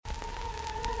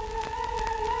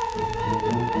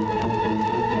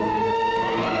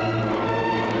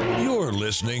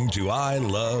listening to I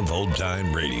Love Old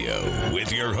Time Radio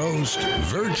with your host,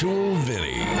 Virtual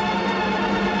Vinny.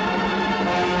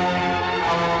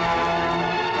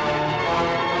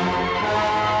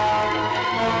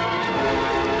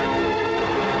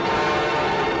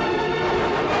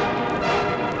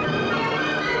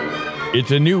 It's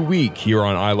a new week here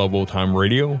on I Love Old Time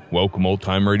Radio. Welcome, Old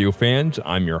Time Radio fans.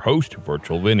 I'm your host,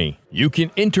 Virtual Vinny. You can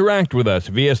interact with us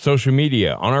via social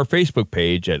media on our Facebook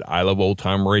page at I Love Old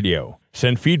Time Radio.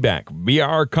 Send feedback via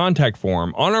our contact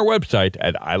form on our website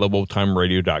at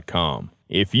iloveoldtimeradio.com.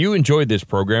 If you enjoyed this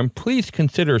program, please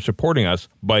consider supporting us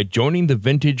by joining the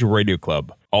Vintage Radio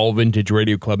Club. All Vintage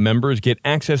Radio Club members get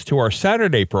access to our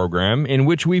Saturday program, in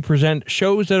which we present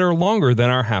shows that are longer than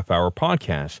our half-hour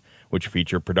podcasts, which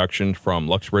feature productions from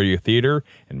Lux Radio Theater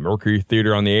and Mercury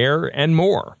Theater on the Air, and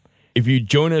more. If you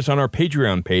join us on our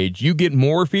Patreon page, you get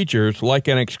more features like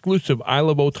an exclusive I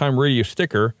Love Old Time Radio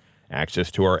sticker,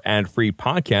 access to our ad-free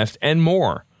podcast, and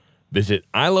more. Visit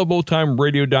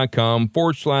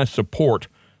iloveoldtimeradio.com/support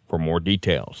for more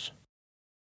details.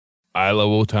 I Love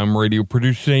Old Time Radio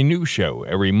produces a new show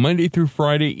every Monday through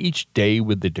Friday, each day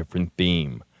with a different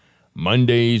theme.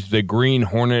 Mondays, the Green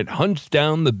Hornet hunts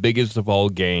down the biggest of all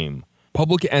game,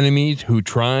 public enemies who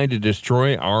try to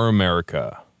destroy our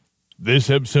America. This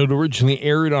episode originally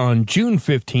aired on June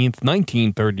 15th,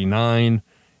 1939,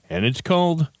 and it's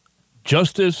called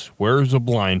Justice Wears a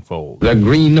Blindfold. The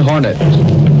Green Hornet.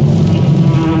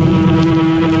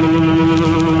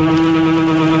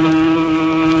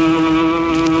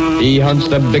 He hunts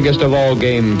the biggest of all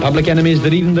game, public enemies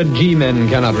that even the G-men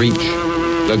cannot reach.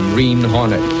 The Green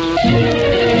Hornet.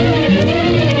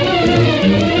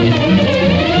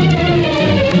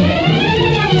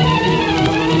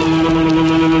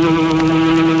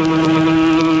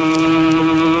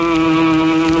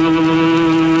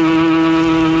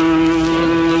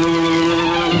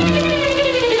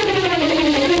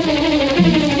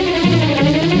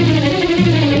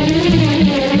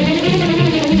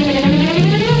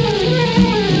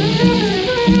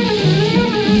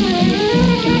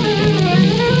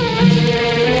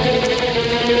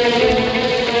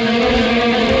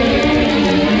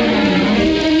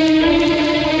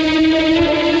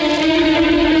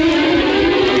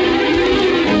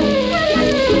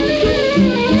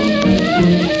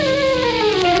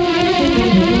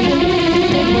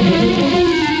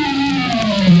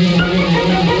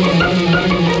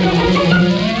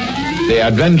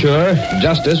 Adventure,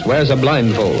 Justice Wears a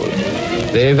Blindfold.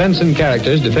 The events and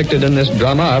characters depicted in this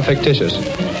drama are fictitious.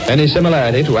 Any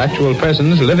similarity to actual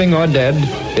persons, living or dead,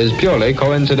 is purely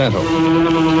coincidental.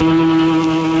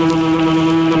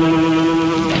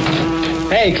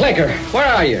 Hey, Clicker, where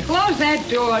are you? Close that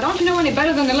door. Don't you know any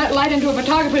better than to let light into a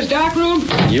photographer's darkroom?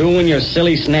 You and your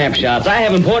silly snapshots. I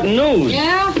have important news.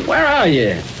 Yeah? Where are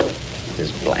you?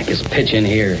 It's black as pitch in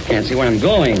here. Can't see where I'm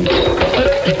going.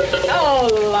 Oh,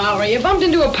 Lowry, you bumped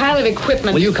into a pile of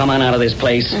equipment. Will you come on out of this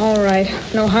place? All right.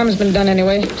 No harm's been done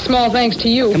anyway. Small thanks to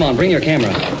you. Come on, bring your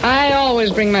camera. I always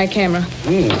bring my camera.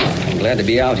 I'm glad to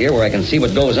be out here where I can see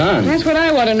what goes on. That's what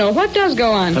I want to know. What does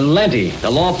go on? Plenty. The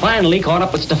law finally caught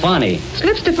up with Stefani.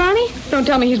 Slip Stefani? Don't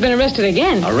tell me he's been arrested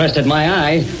again. Arrested my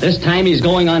eye. This time he's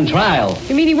going on trial.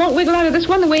 You mean he won't wiggle out of this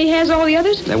one the way he has all the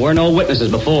others? There were no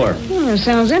witnesses before.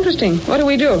 Sounds interesting. What do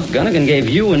we do? Gunnigan gave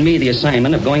you and me the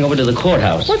assignment of going over to the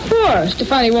courthouse. What for?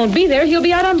 Stefani won't be there. He'll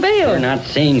be out on bail. We're not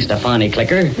seeing Stefani,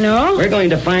 Clicker. No? We're going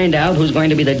to find out who's going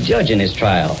to be the judge in his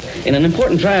trial. In an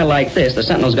important trial like this, the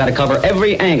Sentinel's got to cover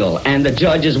every angle, and the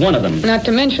judge is one of them. Not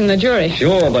to mention the jury.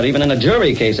 Sure, but even in a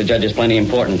jury case, the judge is plenty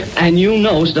important. And you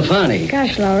know Stefani.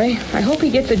 Gosh, Lowry, I hope he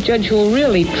gets a judge who'll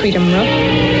really treat him rough.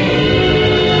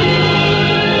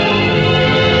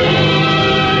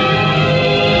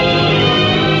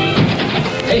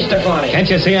 Hey, Stefani. Can't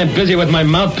you see I'm busy with my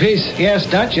mouthpiece? Yes,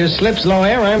 Dutch. As Slip's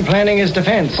lawyer, I'm planning his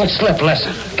defense. What, Slip?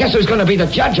 Listen. Guess who's going to be the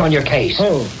judge on your case?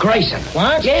 Who? Grayson.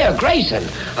 What? Yeah, Grayson.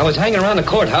 I was hanging around the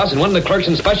courthouse, and one of the clerks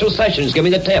in special sessions gave me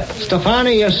the tip.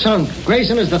 Stefani, you're sunk.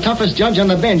 Grayson is the toughest judge on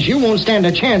the bench. You won't stand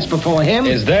a chance before him.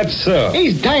 Is that so?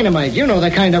 He's dynamite. You know the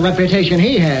kind of reputation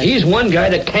he has. He's one guy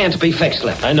that can't be fixed,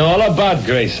 Slip. I know all about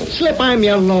Grayson. Slip, I'm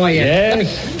your lawyer.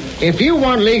 Yes? If you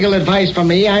want legal advice from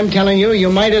me, I'm telling you, you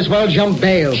might as well jump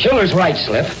bail. Schiller's right,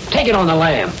 Slip. Take it on the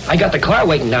lam. I got the car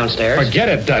waiting downstairs. Forget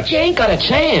it, Dutch. You ain't got a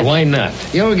chance. Why not?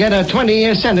 You'll get a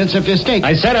 20-year sentence if you stay.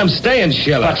 I said I'm staying,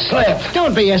 Schiller. But, Slip.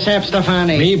 Don't be a sap,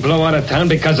 Stefani. Me blow out of town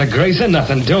because of Grayson?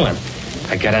 Nothing doing.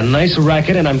 I got a nice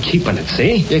racket and I'm keeping it,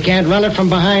 see? You can't run it from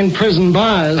behind prison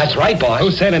bars. That's right, boss. Who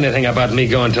said anything about me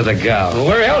going to the gal?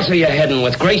 Where else are you heading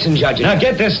with Grayson judging? Now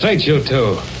get this straight, you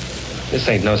two. This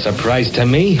ain't no surprise to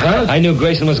me. Huh? I knew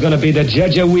Grayson was going to be the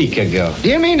judge a week ago. Do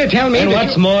you mean to tell me And that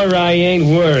what's more, I ain't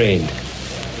worried.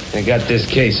 I got this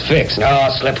case fixed.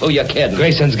 Oh, Slip, who you kidding?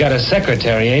 Grayson's got a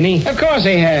secretary, ain't he? Of course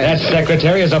he has. That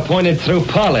secretary is appointed through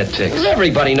politics.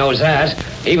 Everybody knows that.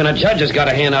 Even a judge has got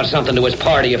to hand out something to his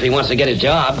party if he wants to get his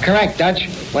job. Correct, Dutch.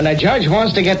 When a judge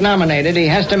wants to get nominated, he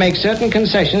has to make certain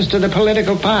concessions to the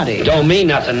political party. Don't mean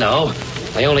nothing, no.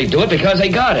 They only do it because they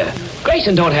gotta.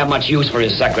 Grayson don't have much use for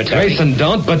his secretary. Grayson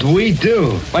don't, but we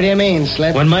do. What do you mean,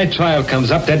 Slip? When my trial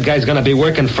comes up, that guy's going to be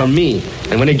working for me.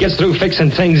 And when he gets through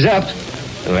fixing things up,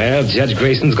 well, Judge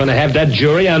Grayson's going to have that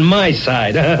jury on my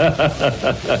side.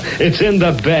 It's in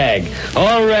the bag,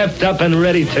 all wrapped up and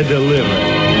ready to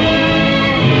deliver.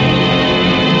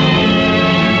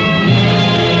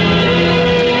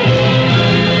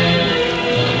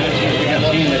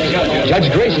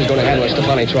 Judge Grayson's going to handle the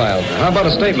Stefani trial. How about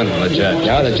a statement from the judge?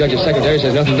 Now, the judge's secretary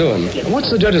says nothing to him. What's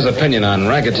the judge's opinion on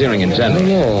racketeering in I general? don't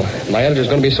know. My editor's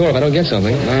going to be sore if I don't get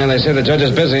something. Man, they say the judge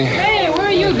is busy. Hey, where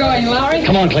are you going, Lowry?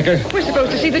 Come on, Clicker. We're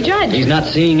supposed to see the judge. He's not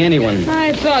seeing anyone.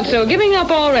 I thought so. Giving up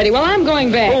already. Well, I'm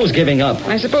going back. Who's giving up?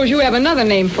 I suppose you have another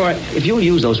name for it. If you'll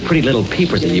use those pretty little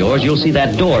peepers of yours, you'll see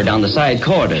that door down the side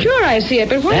corridor. Sure, I see it,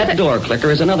 but where's That door,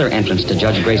 Clicker, is another entrance to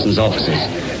Judge Grayson's offices.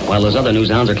 While those other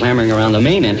newshounds are clamoring around the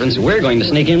main entrance, we're going to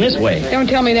sneak in this way. Don't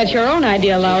tell me that's your own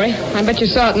idea, Lowry. I bet you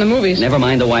saw it in the movies. Never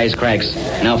mind the wisecracks.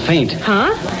 Now faint.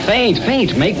 Huh?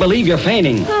 Faint. Make believe you're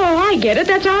fainting. Oh, I get it.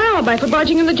 That's our alibi for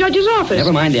barging in the judge's office.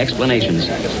 Never mind the explanations.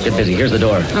 Get busy. Here's the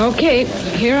door. Okay,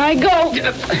 here I go.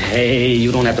 Hey,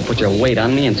 you don't have to put your weight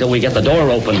on me until we get the door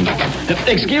open.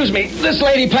 Excuse me. This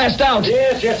lady passed out.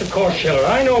 Yes, of course, Schiller.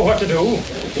 I know what to do.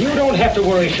 You don't have to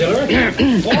worry, Schiller.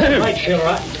 All right,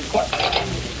 Schiller.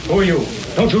 Who are you?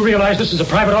 Don't you realize this is a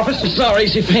private office? Sorry,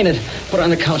 she fainted. Put her on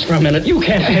the couch for a minute. You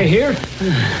can't stay here.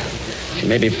 She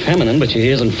may be feminine, but she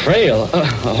isn't frail. I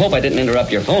hope I didn't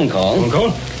interrupt your phone call. Phone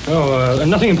call? Oh,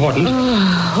 nothing important.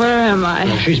 Oh, where am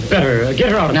I? She's better.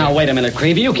 Get her out of here. Now, wait a minute,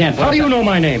 Creevy. You can't... How do you know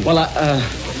my name? Well, I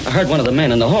heard one of the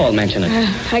men in the hall mention it.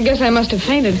 I guess I must have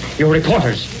fainted. You're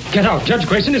reporters. Get out. Judge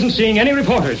Grayson isn't seeing any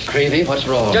reporters. Creevy, what's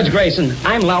wrong? Judge Grayson,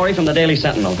 I'm Lowry from the Daily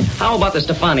Sentinel. How about the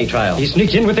Stefani trial? He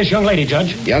sneaked in with this young lady,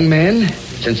 Judge. Young man,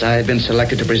 since I have been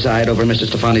selected to preside over Mr.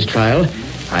 Stefani's trial,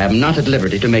 I am not at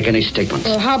liberty to make any statements.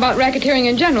 Well, how about racketeering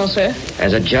in general, sir?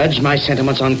 As a judge, my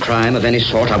sentiments on crime of any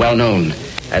sort are well known.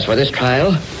 As for this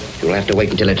trial, you'll have to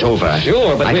wait until it's over.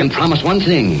 Sure, but I can promise one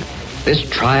thing. This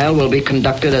trial will be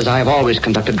conducted as I have always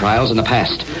conducted trials in the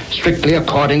past, strictly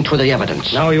according to the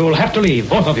evidence. Now you'll have to leave,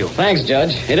 both of you. Thanks,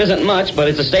 Judge. It isn't much, but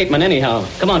it's a statement anyhow.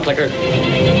 Come on, Clicker.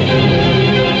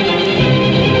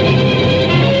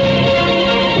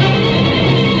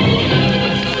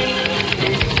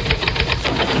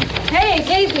 Hey,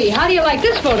 Casey, how do you like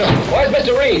this photo? Where's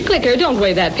Mr. Reed? Clicker, don't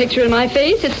wave that picture in my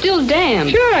face. It's still damp.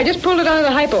 Sure, I just pulled it out of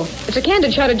the hypo. It's a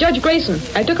candid shot of Judge Grayson.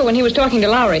 I took it when he was talking to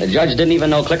Lowry. The judge didn't even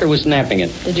know Clicker was snapping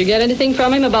it. Did you get anything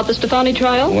from him about the Stefani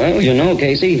trial? Well, you know,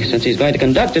 Casey, since he's going to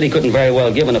conduct it, he couldn't very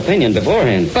well give an opinion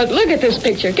beforehand. But look at this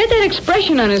picture. Get that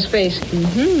expression on his face.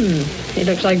 He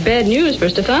looks like bad news for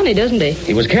Stefani, doesn't he?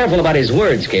 He was careful about his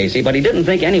words, Casey, but he didn't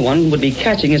think anyone would be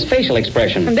catching his facial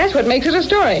expression. And that's what makes it a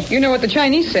story. You know what the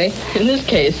Chinese say. In this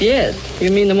case, yes. You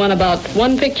mean the one about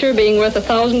one picture being worth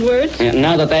 1,000 words?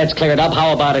 Now that that's cleared up,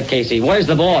 how about it, Casey? Where's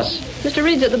the boss? Mr.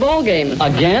 Reed's at the ball game.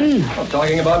 Again?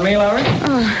 Talking about me, Larry?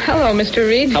 Oh, hello, Mr.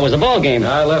 Reed. How was the ball game?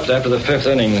 I left after the fifth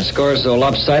inning. The score's so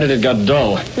lopsided it got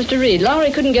dull. Mr. Reed,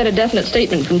 Lowry couldn't get a definite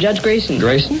statement from Judge Grayson.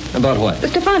 Grayson? About what? The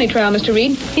Stefani trial, Mr.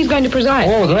 Reed. He's going to preside.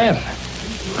 Oh, that.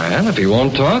 Well, if he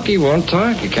won't talk, he won't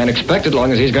talk. You can't expect it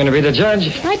long as he's going to be the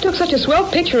judge. I took such a swell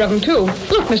picture of him, too.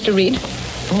 Look, Mr. Reed.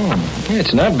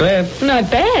 It's not bad. Not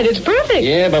bad. It's perfect.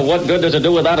 Yeah, but what good does it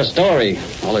do without a story?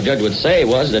 All the judge would say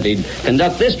was that he'd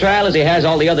conduct this trial as he has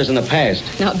all the others in the past.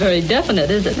 Not very definite,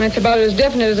 is it? That's about as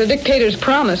definite as a dictator's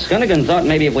promise. Gunnigan thought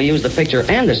maybe if we used the picture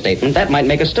and the statement, that might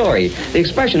make a story. The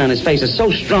expression on his face is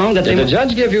so strong that Did the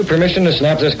judge give you permission to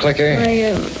snap this clicker?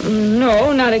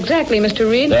 No, not exactly, Mr.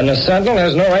 Reed. Then the Sentinel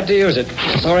has no right to use it.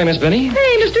 Sorry, Miss Benny.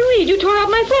 Hey, Mr. Reed, you tore out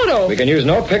my photo. We can use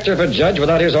no picture of a judge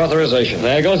without his authorization.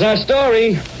 There goes our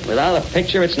story. Without a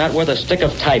picture, it's not worth a stick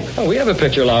of type. Oh, we have a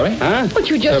picture, Lowry. Huh? What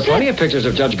you There just are said. plenty of pictures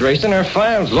of Judge Grayson in our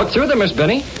files. Look through them, Miss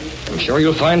Benny. I'm sure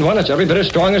you'll find one that's every bit as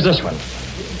strong as this one.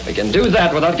 We can do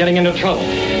that without getting into trouble.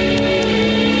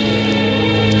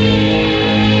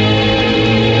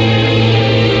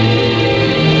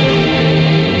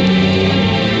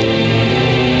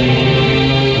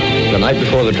 The night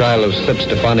before the trial of Slip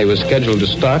Stefani was scheduled to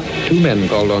start, two men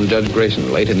called on Judge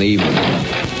Grayson late in the evening.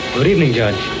 Good evening,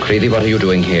 Judge. Creevy, what are you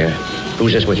doing here?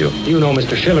 Who's this with you? You know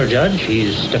Mr. Schiller, Judge.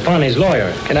 He's Stefani's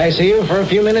lawyer. Can I see you for a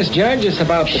few minutes, Judge? It's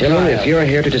about the Schiller, trial. if you're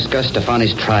here to discuss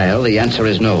Stefani's trial, the answer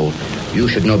is no. You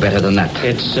should know better than that.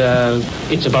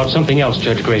 It's about something else,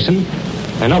 Judge Grayson.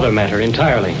 Another matter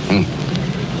entirely.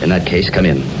 In that case, come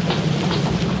in.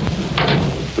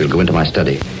 We'll go into my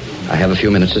study. I have a few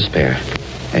minutes to spare.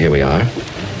 Here we are.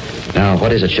 Now,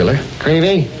 what is it, Schiller?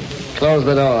 Creevy, close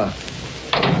the door.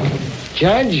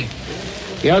 Judge,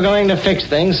 you're going to fix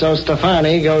things so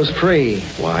Stefani goes free.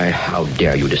 Why, how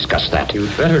dare you discuss that?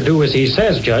 You'd better do as he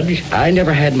says, Judge. I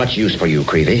never had much use for you,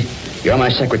 Creevy. You're my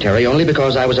secretary only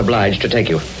because I was obliged to take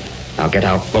you. Now get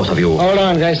out, both of you. Hold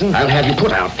on, Grayson. I'll have you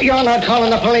put out. You're not calling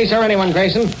the police or anyone,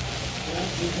 Grayson.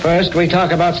 First, we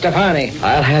talk about Stefani.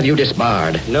 I'll have you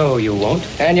disbarred. No, you won't.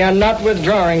 And you're not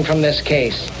withdrawing from this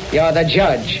case. You're the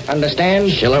judge, understand?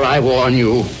 Schiller, I warn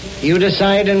you. You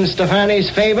decide in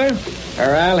Stefani's favor,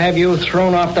 or I'll have you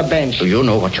thrown off the bench. Do you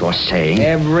know what you're saying?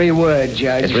 Every word,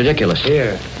 Judge. It's ridiculous.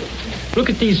 Here. Look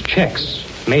at these checks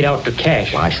made out to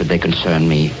cash. Why should they concern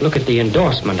me? Look at the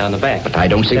endorsement on the back. But I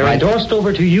don't see They're why... endorsed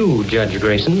over to you, Judge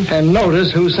Grayson. And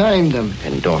notice who signed them.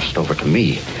 Endorsed over to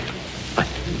me.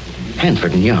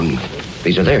 Hanford and Young.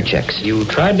 These are their checks. You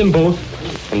tried them both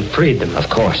and freed them. Of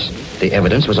course. The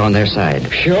evidence was on their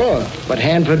side. Sure, but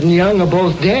Hanford and Young are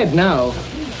both dead now.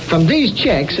 From these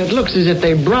checks, it looks as if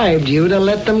they bribed you to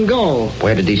let them go.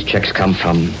 Where did these checks come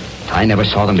from? I never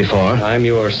saw them before. I'm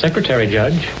your secretary,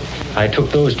 Judge. I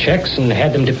took those checks and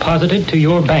had them deposited to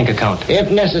your bank account. If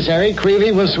necessary,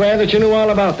 Creevy will swear that you knew all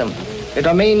about them.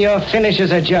 It'll mean you're finished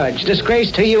as a judge.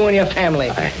 Disgrace to you and your family.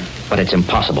 But it's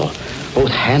impossible.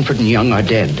 Both Hanford and Young are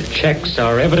dead. Checks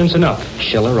are evidence enough.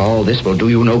 Schiller, all this will do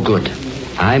you no good.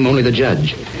 I'm only the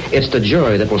judge. It's the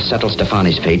jury that will settle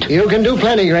Stefani's fate. You can do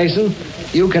plenty, Grayson.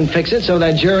 You can fix it so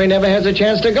that jury never has a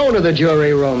chance to go to the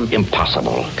jury room.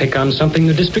 Impossible. Pick on something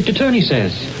the district attorney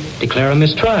says. Declare a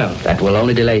mistrial. That will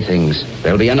only delay things.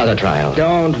 There'll be another trial.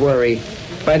 Don't worry.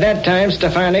 By that time,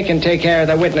 Stefani can take care of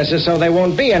the witnesses so there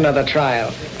won't be another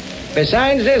trial.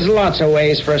 Besides, there's lots of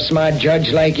ways for a smart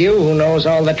judge like you who knows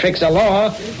all the tricks of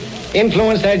law.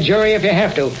 Influence that jury if you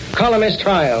have to. Call a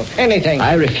mistrial. Anything.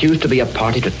 I refuse to be a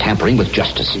party to tampering with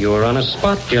justice. You're on a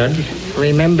spot, Judge.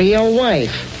 Remember your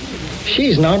wife.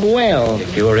 She's not well.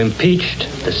 If you're impeached,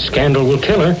 the scandal will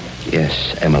kill her.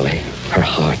 Yes, Emily. Her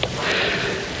heart.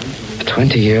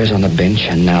 20 years on the bench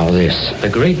and now this. The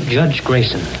great Judge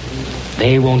Grayson.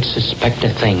 They won't suspect a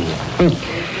thing.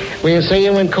 We'll see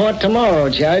you in court tomorrow,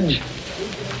 Judge.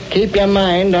 Keep your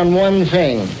mind on one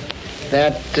thing.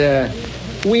 That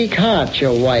weak heart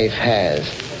your wife has.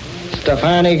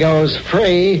 Stefani goes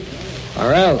free,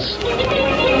 or else.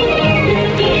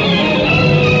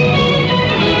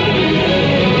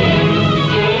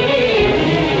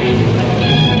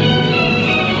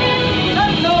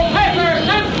 Sentinel paper,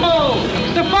 Sentinel!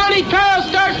 Stefani trial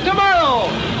starts tomorrow.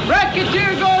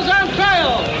 Racketeer goes on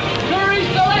trial. Jury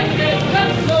selected.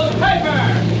 Sentinel paper.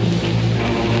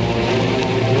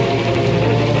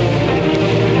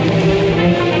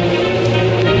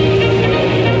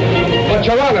 But,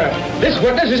 Your Honor, this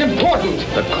witness is important.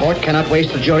 The court cannot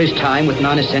waste the jury's time with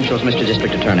non-essentials, Mr.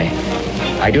 District Attorney.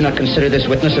 I do not consider this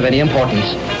witness of any importance.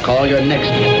 Call your next.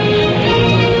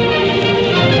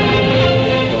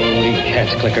 Holy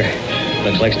cat's clicker.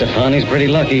 Looks like Stefani's pretty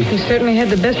lucky. He certainly had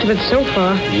the best of it so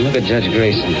far. Look at Judge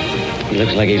Grayson. He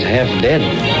looks like he's half dead.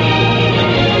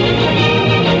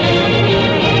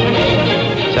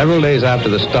 Several days after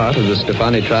the start of the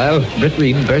Stefani trial, Britt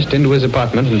Reed burst into his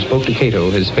apartment and spoke to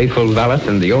Cato, his faithful valet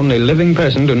and the only living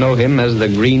person to know him as the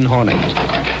Green Hornet.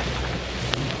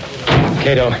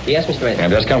 Cato. Yes, Mr. Reed. I've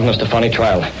just come from the Stefani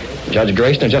trial. Judge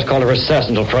Grayson has just called a recess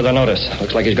until further notice.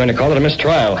 Looks like he's going to call it a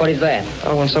mistrial. What is that?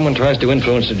 Oh, when someone tries to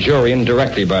influence a jury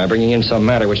indirectly by bringing in some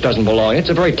matter which doesn't belong, it's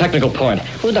a very technical point.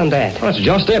 Who done that? Well, that's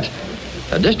just it.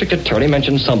 The district attorney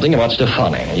mentioned something about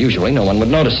Stefani. Usually no one would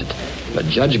notice it. But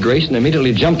Judge Grayson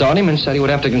immediately jumped on him and said he would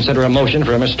have to consider a motion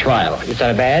for a mistrial. Is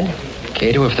that bad?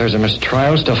 Cato, if there's a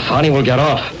mistrial, Stefani will get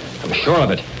off. I'm sure of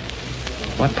it.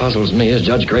 What puzzles me is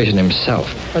Judge Grayson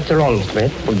himself. What's wrong, Mr.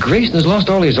 Reed? Well, Grayson has lost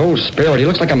all his old spirit. He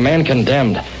looks like a man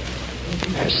condemned.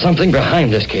 There's something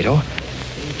behind this, Cato.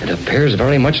 It appears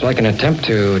very much like an attempt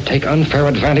to take unfair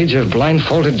advantage of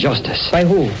blindfolded justice. By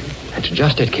who? That's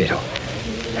just it, Cato.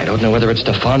 I don't know whether it's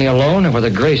Stefani alone or whether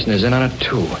Grayson is in on it,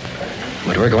 too.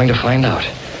 But we're going to find out.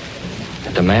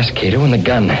 At the mask, Cato, and the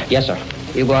gun. Yes, sir.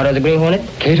 You go out of the Green Hornet?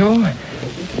 Cato,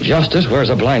 justice wears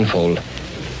a blindfold.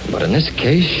 But in this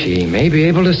case, she may be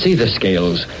able to see the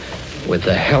scales with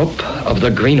the help of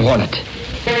the Green Hornet.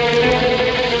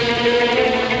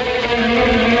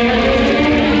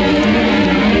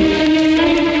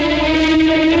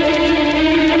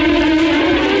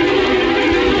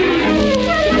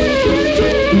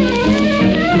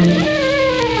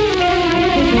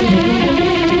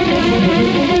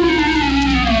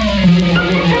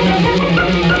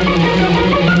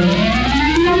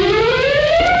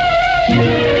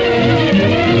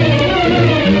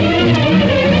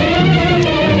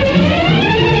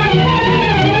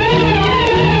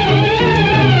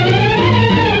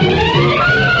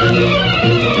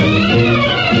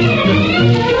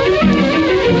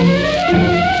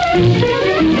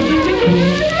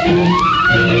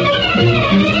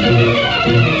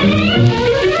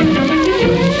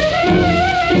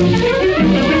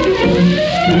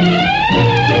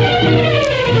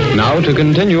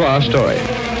 continue our story.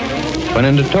 When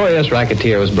a notorious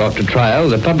racketeer was brought to trial,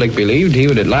 the public believed he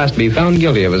would at last be found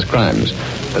guilty of his crimes.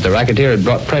 But the racketeer had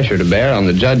brought pressure to bear on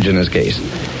the judge in his case.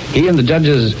 He and the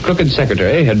judge's crooked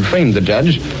secretary had framed the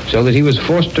judge so that he was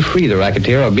forced to free the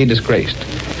racketeer or be disgraced.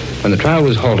 When the trial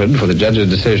was halted for the judge's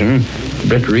decision,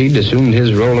 Britt Reed assumed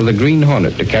his role of the Green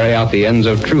Hornet to carry out the ends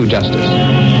of true justice.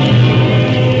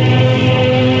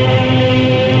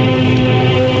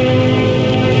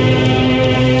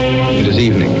 It is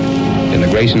evening. In the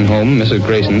Grayson home, Mrs.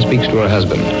 Grayson speaks to her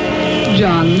husband.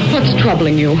 John, what's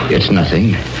troubling you? It's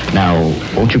nothing. Now,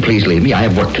 won't you please leave me? I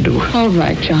have work to do. All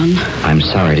right, John. I'm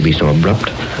sorry to be so abrupt,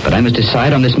 but I must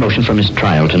decide on this motion for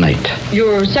mistrial tonight.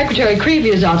 Your secretary Creevy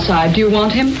is outside. Do you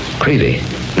want him? Creevy?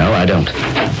 No, I don't.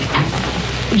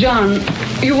 John,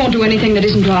 you won't do anything that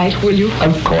isn't right, will you?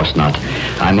 Of course not.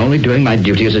 I'm only doing my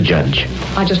duty as a judge.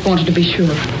 I just wanted to be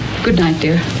sure. Good night,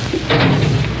 dear.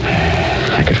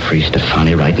 I could free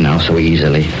Stefani right now so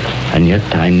easily, and yet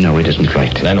I know it isn't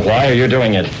right. Then why are you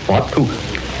doing it? What?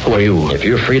 Who are you? If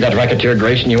you free that racketeer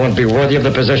Grayson, you won't be worthy of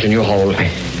the position you hold.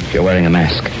 You're wearing a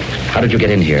mask. How did you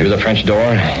get in here? Through the French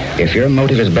door. If your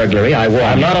motive is burglary, I warn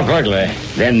I'm you. not a burglar.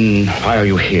 Then why are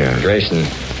you here? Grayson,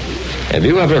 have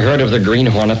you ever heard of the Green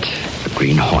Hornet? The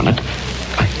Green Hornet?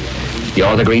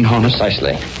 You're the Green Hornet?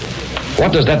 Precisely.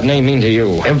 What does that name mean to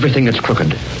you? Everything that's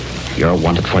crooked. You're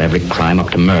wanted for every crime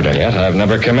up to murder. Yet I've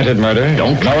never committed murder.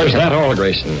 Don't. Nor is that all,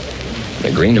 Grayson.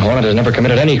 The Green Hornet has never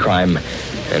committed any crime.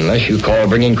 Unless you call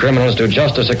bringing criminals to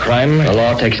justice a crime. The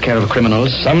law takes care of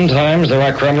criminals. Sometimes there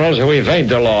are criminals who evade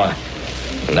the law.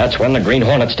 And that's when the Green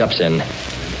Hornet steps in.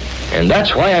 And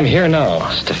that's why I'm here now.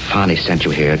 Stefani sent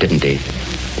you here, didn't he?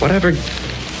 Whatever...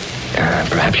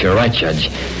 perhaps you're right, Judge.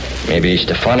 Maybe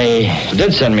Stefani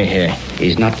did send me here.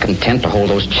 He's not content to hold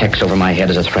those checks over my head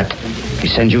as a threat. He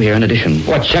sends you here in addition.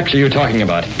 What checks are you talking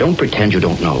about? Don't pretend you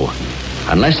don't know.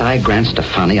 Unless I grant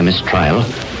Stefani a mistrial,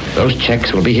 those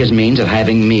checks will be his means of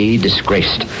having me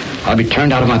disgraced. I'll be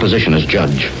turned out of my position as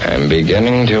judge. I'm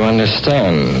beginning to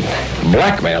understand.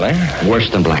 Blackmail, eh? Worse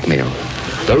than blackmail.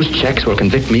 Those checks will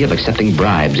convict me of accepting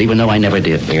bribes, even though I never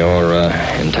did. You're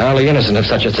entirely innocent of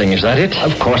such a thing, is that it?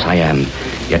 Of course I am.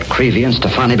 Yet Creevy and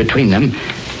Stefani between them.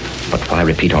 But why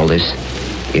repeat all this?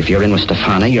 If you're in with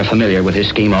Stefani, you're familiar with his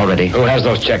scheme already. Who has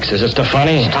those checks? Is it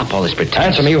Stefani? Stop all this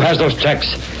pretense. Answer me, who has those checks?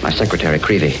 My secretary,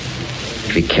 Creevy.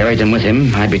 If he carried them with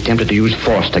him, I'd be tempted to use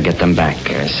force to get them back.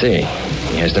 I see.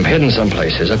 He has them hidden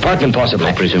someplace. His apartment, possibly.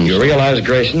 I presume You so. realize,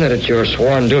 Grayson, that it's your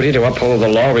sworn duty to uphold the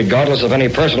law regardless of any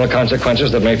personal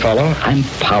consequences that may follow? I'm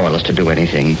powerless to do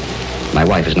anything. My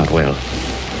wife is not well.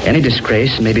 Any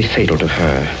disgrace may be fatal to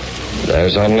her.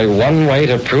 There's only one way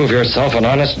to prove yourself an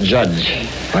honest judge.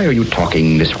 Why are you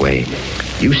talking this way?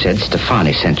 You said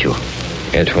Stefani sent you.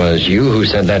 It was you who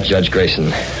said that, Judge Grayson,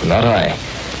 not I.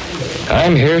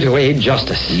 I'm here to aid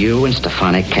justice. You and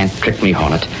Stefani can't trick me,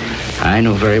 Hornet. I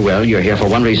know very well you're here for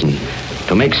one reason.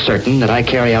 To make certain that I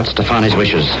carry out Stefani's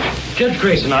wishes. Judge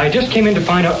Grayson, I just came in to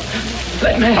find out...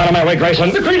 Let me out of my way,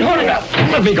 Grayson. The Green Hornet.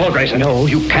 Let me go, Grayson. No,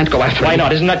 you can't go after Why him.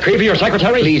 not? Isn't that Creevy, your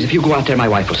secretary? Please, if you go out there, my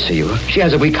wife will see you. She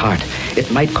has a weak heart. It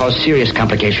might cause serious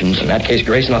complications. In that case,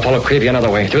 Grayson, I'll follow Creevy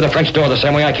another way. Through the French door, the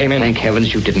same way I came in. Thank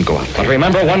heavens you didn't go out there. But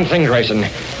remember one thing, Grayson.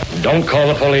 Don't call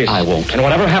the police. I won't. And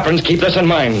whatever happens, keep this in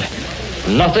mind.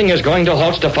 Nothing is going to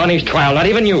halt Stefani's trial, not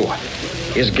even you.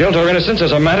 His guilt or innocence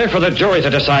is a matter for the jury to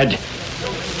decide.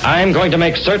 I'm going to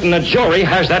make certain the jury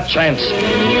has that chance.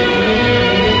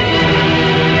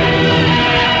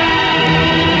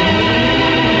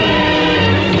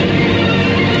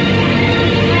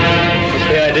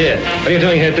 What are you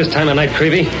doing here at this time of night,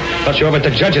 Creevy? Thought you were over at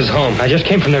the judge's home. I just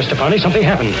came from there, Stefani. Something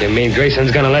happened. You mean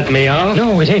Grayson's gonna let me off?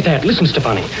 No, it ain't that. Listen,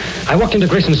 Stefani. I walked into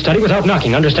Grayson's study without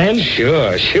knocking, understand?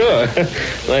 Sure.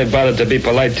 I bothered to be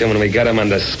polite to him when we got him on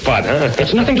the spot, huh?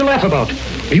 It's nothing to laugh about.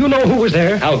 Do you know who was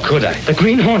there? How could I? The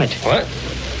Green Hornet. What?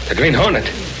 The Green Hornet?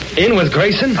 In with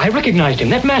Grayson? I recognized him.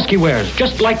 That mask he wears,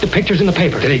 just like the pictures in the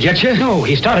paper. Did he get you? No,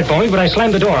 he started for me, but I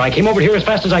slammed the door. I came over here as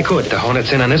fast as I could. The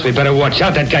Hornet's in on this. We better watch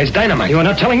out. That guy's dynamite. You are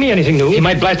not telling me anything new. He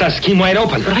might blast our scheme wide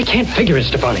open. But I can't figure it,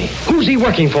 Stefani. Who's he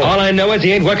working for? All I know is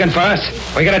he ain't working for us.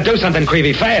 We gotta do something,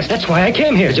 Creevy, fast. That's why I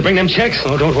came here. Did you bring them checks?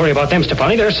 Oh, don't worry about them,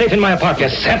 Stefani. They're safe in my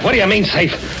apartment. Safe? What do you mean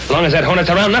safe? As long as that Hornet's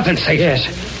around, nothing's safe.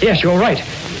 Yes, you're right.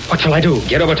 What shall I do?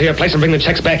 Get over to your place and bring the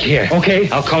checks back here. Okay.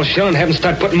 I'll call Schill and have him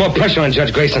start putting more pressure on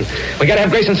Judge Grayson. We gotta have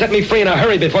Grayson set me free in a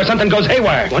hurry before something goes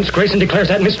haywire. Once Grayson declares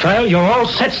that mistrial, you're all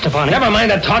set, Stefani. Never mind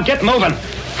that talk. Get moving.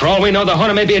 For all we know, the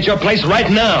Hornet may be at your place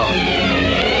right now.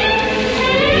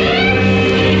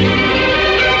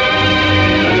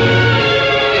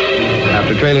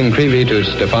 After trailing Creevy to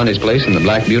Stefani's place in the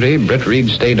Black Beauty, Britt Reed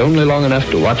stayed only long enough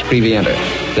to watch Creevy enter.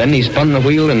 Then he spun the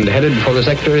wheel and headed for the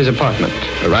secretary's apartment.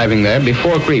 Arriving there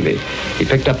before Creevy, he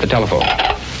picked up the telephone.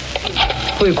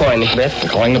 Who are you calling, Mr. Beth? I'm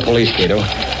calling the police, Cato.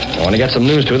 I want to get some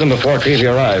news to them before Creevy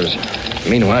arrives.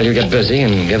 Meanwhile, you get busy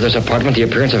and give this apartment the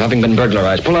appearance of having been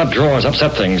burglarized. Pull out drawers,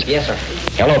 upset things. Yes, sir.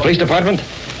 Hello, police department.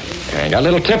 I got a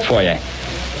little tip for you.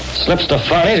 Slip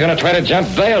Stefani's going to try to jump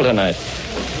bail tonight.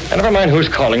 And never mind who's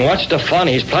calling. Watch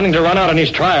Stefani. He's planning to run out on his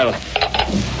trial.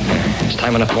 It's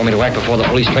time enough for me to act before the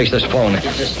police face this phone.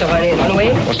 Is Stefani run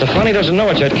away? Well, Stefani doesn't know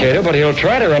it yet, Cato, but he'll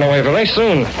try to run away very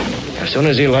soon. As soon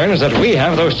as he learns that we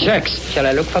have those checks. Shall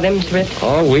I look for them, Mr. Beth?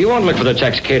 Oh, we won't look for the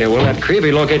checks, Cato. We'll let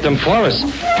Creevy locate them for us.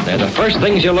 They're the first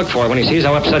things you'll look for when he sees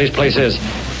how upset his place is.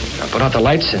 Now put out the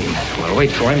lights and we'll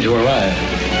wait for him to arrive.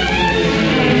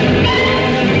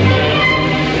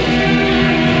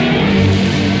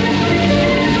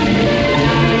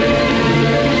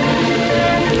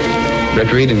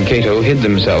 Brett Reed and Cato hid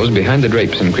themselves behind the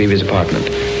drapes in Creevy's apartment.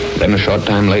 Then a short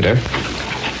time later...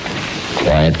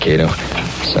 Quiet, Cato.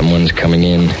 Someone's coming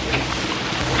in.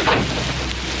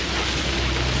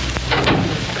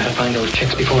 Gotta find those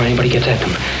checks before anybody gets at them.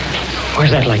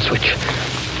 Where's that light switch?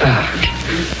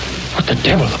 What the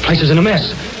devil? The place is in a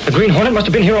mess. The Green Hornet must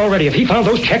have been here already. If he found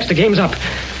those checks, the game's up.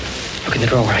 Look in the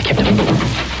drawer where I kept them.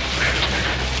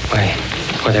 Why,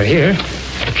 they're here.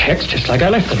 The checks just like I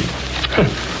left them.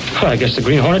 Well, I guess the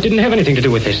Green Hornet didn't have anything to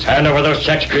do with this. Hand over those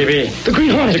checks, Creevy. The Green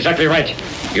Hornet? That's exactly right.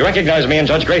 You recognize me in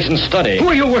Judge Grayson's study. Who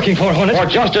are you working for, Hornet? For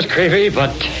Justice, Creevy,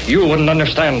 but you wouldn't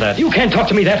understand that. You can't talk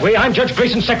to me that way. I'm Judge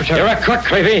Grayson's secretary. You're a crook,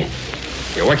 Creevy.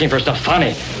 You're working for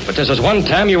Stefani. But this is one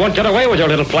time you won't get away with your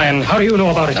little plan. How do you know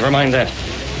about it? Never mind that.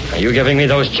 Are you giving me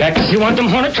those checks? You want them,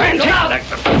 Hornet? Try and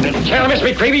Can't miss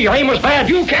me, Creevy. Your aim was bad.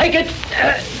 You take it.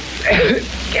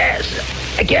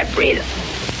 Gas. I can't breathe.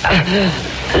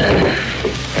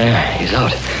 He's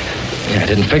out. I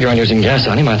didn't figure on using gas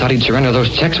on him. I thought he'd surrender those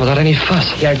checks without any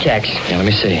fuss. Your checks. Yeah, let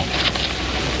me see.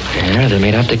 Yeah, they're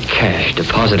made out to cash,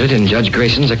 deposited in Judge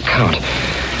Grayson's account.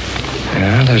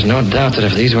 There's no doubt that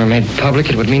if these were made public,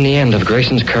 it would mean the end of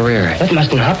Grayson's career. That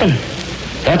mustn't happen.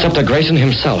 That's up to Grayson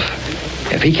himself.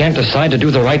 If he can't decide to do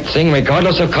the right thing,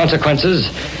 regardless of consequences,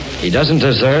 he doesn't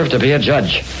deserve to be a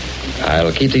judge.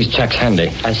 I'll keep these checks handy.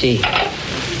 I see.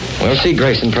 We'll see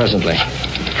Grayson presently.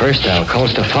 First, I'll call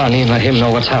Stefani and let him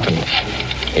know what's happened.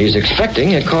 He's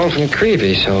expecting a call from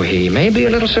Creevy, so he may be a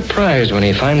little surprised when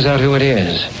he finds out who it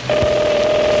is.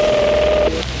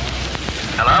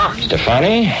 Hello?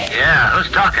 Stefani? Yeah,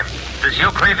 who's talking? This you,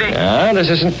 Creevy? This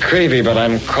isn't Creevy, but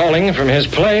I'm calling from his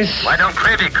place. Why don't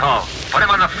Creevy call? Put him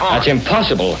on the phone. That's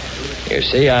impossible. You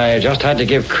see, I just had to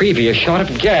give Creevy a shot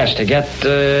of gas to get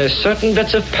certain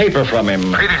bits of paper from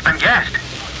him. Creevy's been gassed.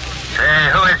 Say,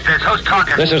 who is this? Who's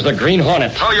talking? This is the Green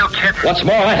Hornet. Oh, you kidding? What's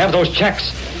more, I have those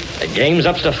checks. The game's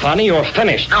up, Stefani. You're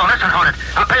finished. No, listen, Hornet.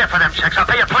 I'll pay you for them checks. I'll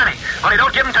pay you plenty. Only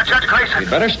don't give them to Judge Grayson. You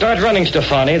better start running,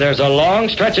 Stefani. There's a long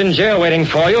stretch in jail waiting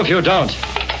for you if you don't.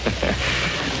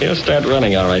 He'll start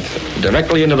running, all right.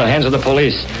 Directly into the hands of the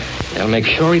police. They'll make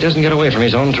sure he doesn't get away from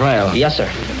his own trial. Yes, sir.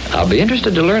 I'll be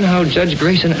interested to learn how Judge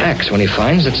Grayson acts when he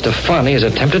finds that Stefani has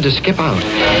attempted to skip out.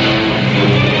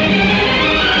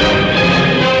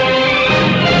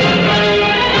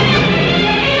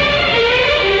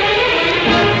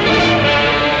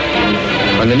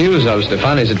 When the news of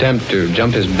Stefani's attempt to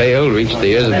jump his bail reached the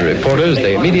ears of the reporters,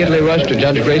 they immediately rushed to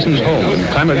Judge Grayson's home and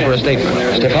clamored for a statement.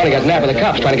 Stefani got nabbed by the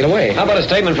cops trying to get away. How about a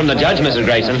statement from the judge, Mrs.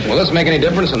 Grayson? Will this make any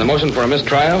difference in the motion for a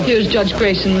mistrial? Here's Judge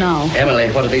Grayson now.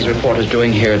 Emily, what are these reporters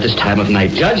doing here at this time of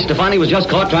night? Judge, Stefani was just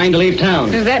caught trying to leave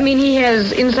town. Does that mean he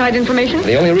has inside information?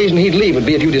 The only reason he'd leave would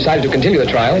be if you decided to continue the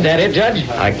trial. Is that it, Judge?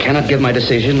 I cannot give my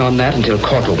decision on that until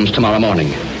court opens tomorrow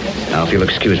morning. Now, if you'll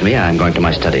excuse me, I'm going to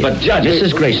my study. But, Judge...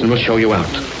 Mrs. Grayson will show you out.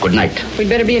 Good night. We'd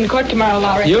better be in court tomorrow,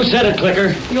 Lowry. You said it,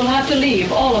 Clicker. You'll have to leave,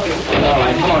 all of you. All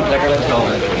right, come on, Clicker, let's go.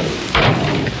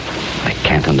 I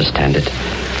can't understand it.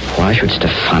 Why should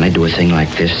Stefani do a thing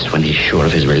like this when he's sure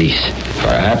of his release?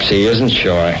 Perhaps he isn't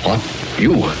sure. What?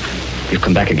 You've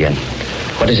come back again.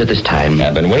 What is it this time?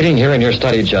 I've been waiting here in your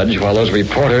study, Judge, while those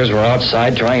reporters were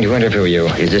outside trying to interview you.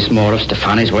 Is this more of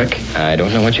Stefani's work? I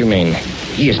don't know what you mean.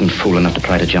 He isn't fool enough to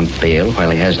try to jump bail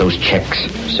while he has those checks.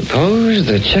 Suppose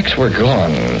the checks were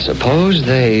gone. Suppose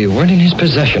they weren't in his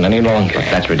possession any longer.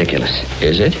 But that's ridiculous.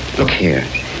 Is it? Look here.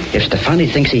 If Stefani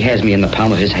thinks he has me in the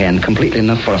palm of his hand completely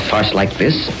enough for a farce like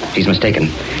this, he's mistaken.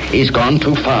 He's gone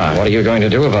too far. What are you going to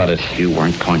do about it? You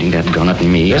weren't pointing that gun at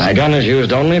me. This gun is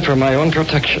used only for my own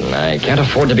protection. I can't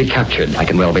afford to be captured. I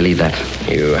can well believe that.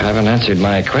 You haven't answered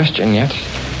my question yet.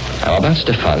 How about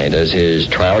Stefani? Does his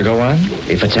trial go on?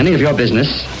 If it's any of your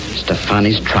business,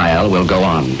 Stefani's trial will go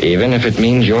on. Even if it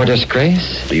means your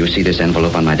disgrace? Do you see this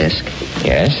envelope on my desk?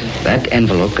 Yes. That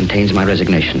envelope contains my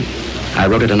resignation. I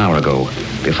wrote it an hour ago,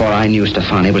 before I knew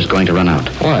Stefani was going to run out.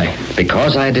 Why?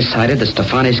 Because I decided that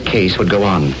Stefani's case would go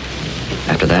on.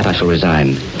 After that, I shall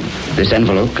resign. This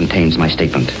envelope contains my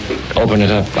statement. Open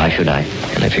it up. Why should I?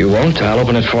 And if you won't, I'll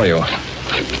open it for you.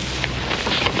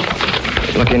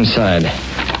 Look inside.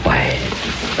 Why,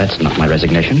 that's not my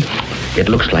resignation. It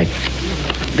looks like...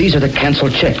 These are the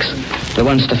canceled checks. The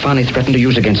ones Stefani threatened to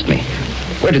use against me.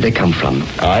 Where did they come from?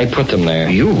 I put them there.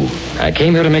 You? I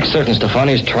came here to make certain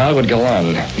Stefani's trial would go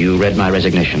on. You read my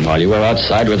resignation? While you were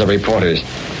outside with the reporters.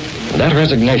 That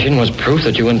resignation was proof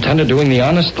that you intended doing the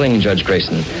honest thing, Judge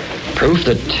Grayson. Proof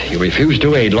that you refused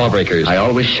to aid lawbreakers. I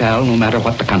always shall, no matter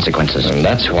what the consequences. And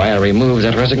that's why I removed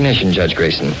that resignation, Judge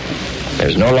Grayson.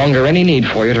 There's no longer any need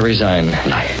for you to resign.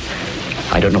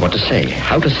 I don't know what to say.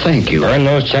 How to thank you. Earn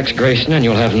those checks, Grayson, and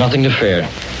you'll have nothing to fear.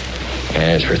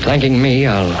 As for thanking me,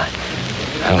 I'll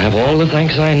have all the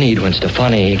thanks I need when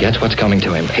Stefani gets what's coming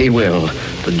to him. He will.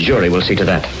 The jury will see to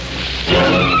that.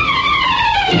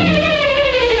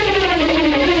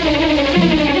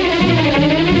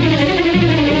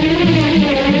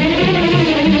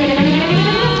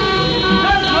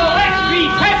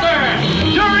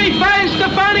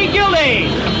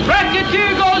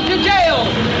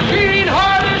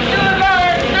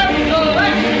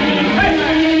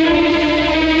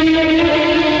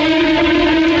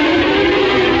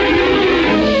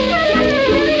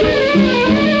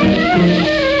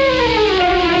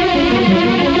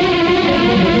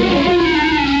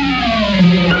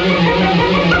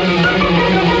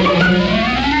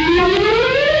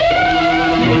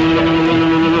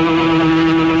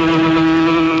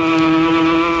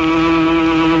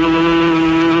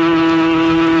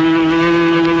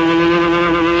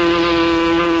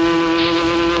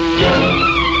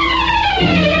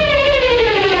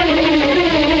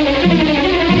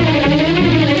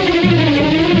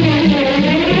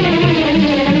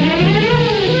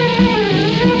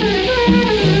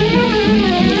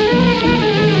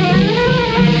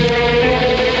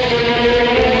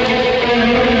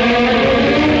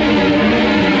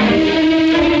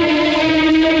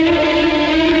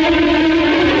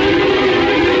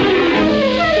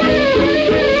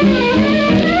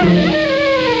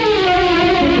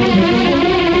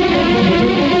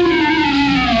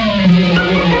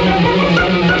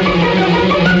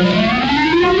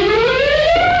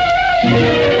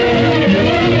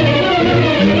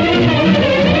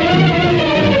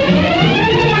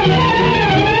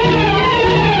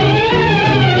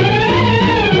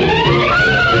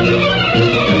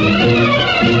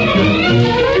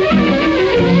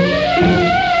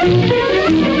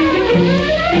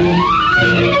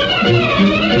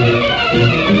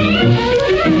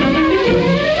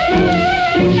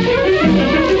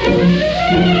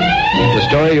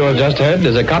 Just heard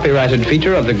is a copyrighted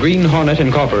feature of the Green Hornet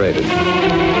Incorporated.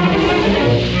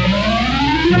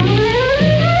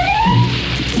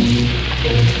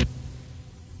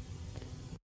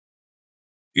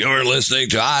 You're listening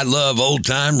to I Love Old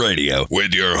Time Radio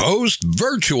with your host,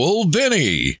 Virtual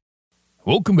Vinny.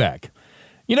 Welcome back.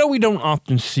 You know, we don't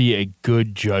often see a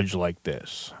good judge like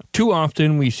this. Too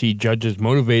often we see judges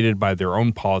motivated by their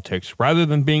own politics rather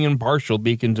than being impartial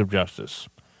beacons of justice.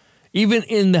 Even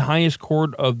in the highest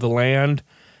court of the land,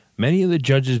 many of the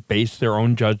judges base their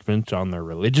own judgments on their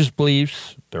religious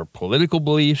beliefs, their political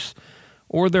beliefs,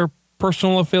 or their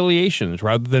personal affiliations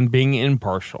rather than being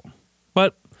impartial.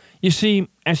 But, you see,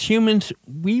 as humans,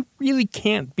 we really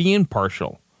can't be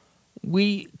impartial.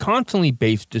 We constantly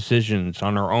base decisions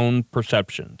on our own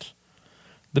perceptions.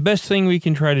 The best thing we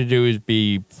can try to do is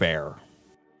be fair.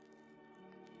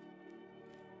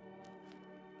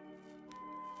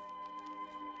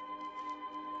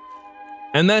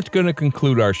 And that's going to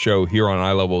conclude our show here on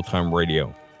I Love Old Time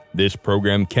Radio. This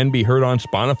program can be heard on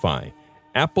Spotify,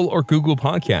 Apple or Google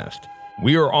Podcast.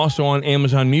 We are also on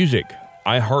Amazon Music,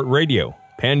 iHeartRadio,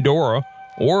 Pandora,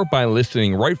 or by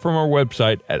listening right from our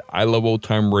website at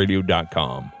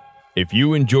iloveoldtimeradio.com. If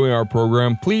you enjoy our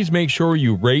program, please make sure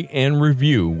you rate and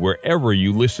review wherever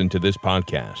you listen to this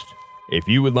podcast. If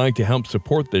you would like to help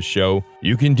support this show,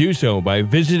 you can do so by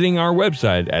visiting our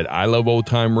website at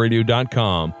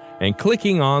iloveoldtimeradio.com and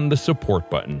clicking on the support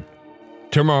button.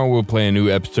 Tomorrow we'll play a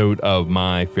new episode of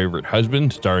My Favorite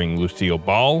Husband starring Lucille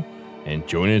Ball, and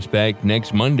join us back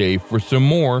next Monday for some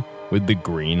more with the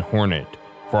Green Hornet.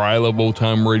 For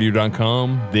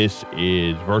iloveoldtimeradio.com, this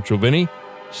is Virtual Vinny,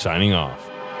 signing off.